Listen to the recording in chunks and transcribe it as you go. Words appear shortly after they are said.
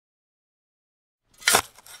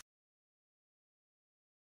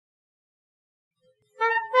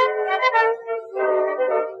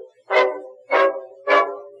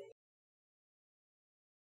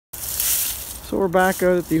So we're back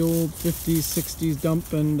out at the old 50s, 60s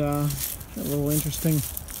dump, and got a little interesting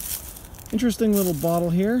little bottle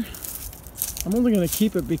here. I'm only going to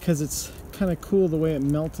keep it because it's kind of cool the way it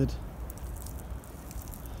melted.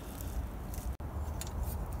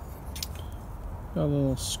 Got a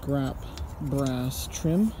little scrap brass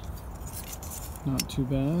trim, not too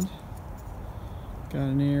bad. Got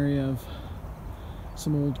an area of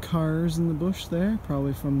some old cars in the bush there,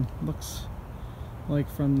 probably from, looks like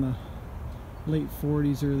from the late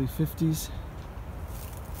 40s, early 50s.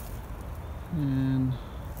 And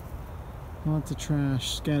lots of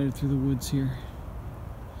trash scattered through the woods here.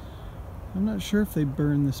 I'm not sure if they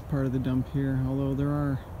burn this part of the dump here, although there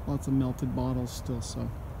are lots of melted bottles still,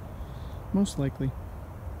 so most likely.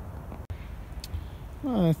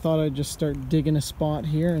 Well, I thought I'd just start digging a spot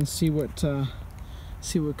here and see what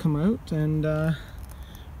come out, and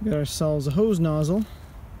we got ourselves a hose nozzle.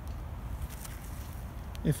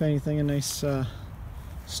 If anything, a nice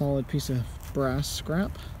solid piece of brass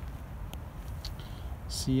scrap.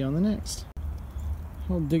 See you on the next.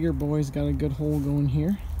 Old digger boy's got a good hole going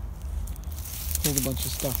here. Pulled a bunch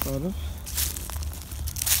of stuff out of.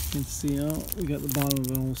 You can see we got the bottom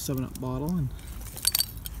of an old 7-Up bottle and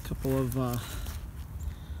a couple of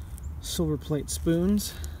silver plate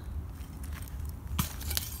spoons.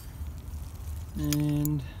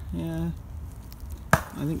 And yeah,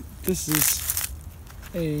 I think this is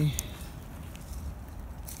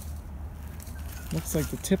looks like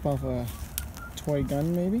the tip off a toy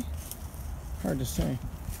gun, maybe? Hard to say.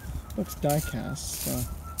 Looks die cast, so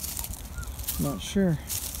not sure.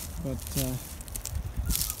 But yeah,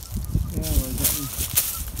 we're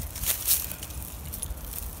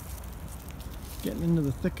getting into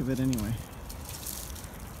the thick of it anyway.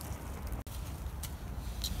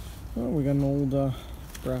 Oh, we got an old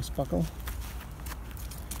brass buckle.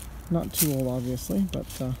 Not too old, obviously, but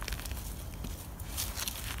looks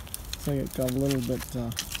like it got a little bit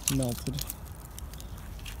melted,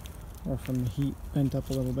 or from the heat bent up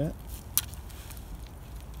a little bit.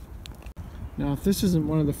 Now, if this isn't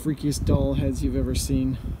one of the freakiest doll heads you've ever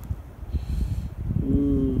seen,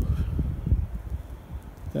 ooh,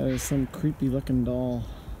 that is some creepy looking doll.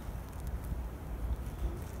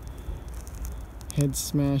 Head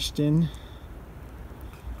smashed in.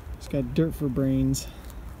 It's got dirt for brains.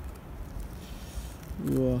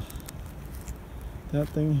 Ooh, that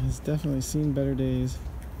thing has definitely seen better days.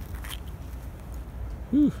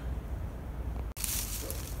 Whew.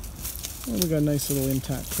 Well, we got a nice little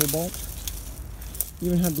intact cobalt.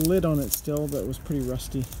 Even had the lid on it still, but it was pretty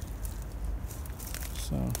rusty.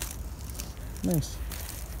 So, nice.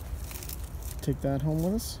 Take that home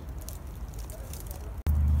with us.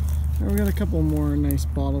 And we got a couple more nice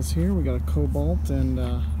bottles here. We got a cobalt, and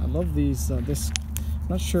I love these. This, I'm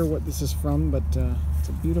not sure what this is from, but it's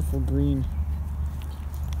a beautiful green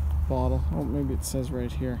bottle. Oh, maybe it says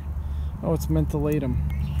right here. Oh, it's mentholatum.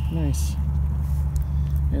 Nice.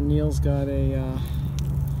 And Neil's got a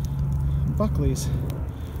Buckley's.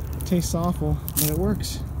 It tastes awful, but it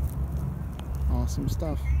works. Awesome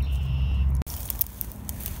stuff.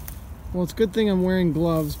 Well, it's a good thing I'm wearing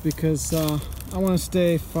gloves because I want to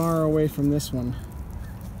stay far away from this one.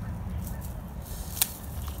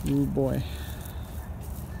 Ooh boy.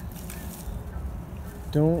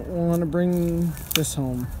 Don't want to bring this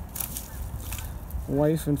home.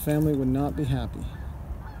 Wife and family would not be happy.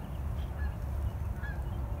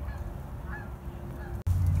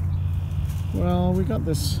 Well, we got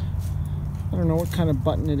this, I don't know what kind of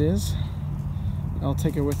button it is. I'll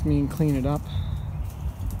take it with me and clean it up.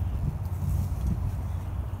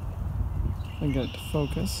 I got it to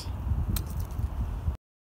focus.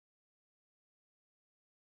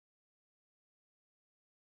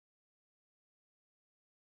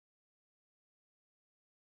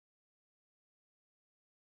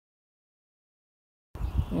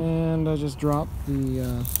 And I just dropped the,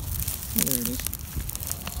 there it is.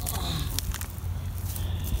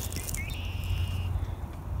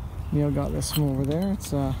 Neil got this from over there.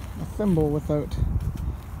 It's a thimble without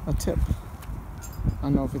a tip. I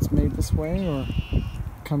don't know if it's made this way or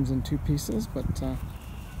comes in two pieces, but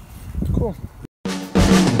cool.